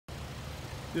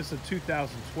This is a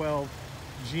 2012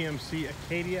 GMC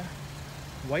Acadia,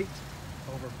 white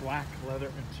over black leather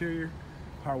interior,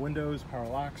 power windows, power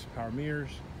locks, power mirrors,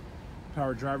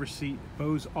 power driver's seat,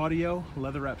 Bose audio,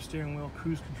 leather wrap steering wheel,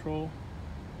 cruise control,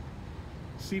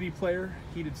 CD player,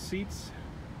 heated seats,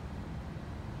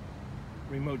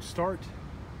 remote start,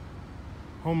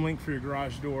 home link for your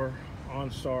garage door,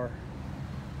 OnStar.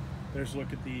 There's a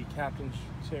look at the captain's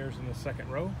chairs in the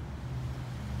second row.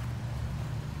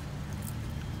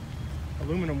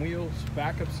 Aluminum wheels,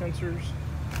 backup sensors,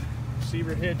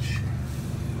 receiver hitch,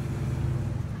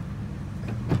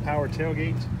 power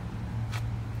tailgate,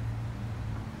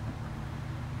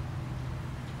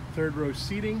 third row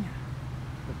seating.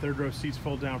 The third row seats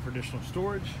fold down for additional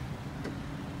storage.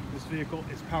 This vehicle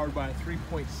is powered by a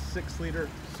 3.6 liter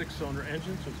 6-cylinder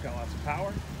engine, so it's got lots of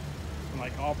power. And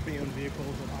like all pre-owned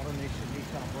vehicles and AutoNation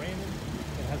Nissan branded,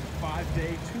 it has a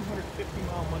 5-day,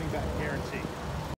 250-mile money-back guarantee.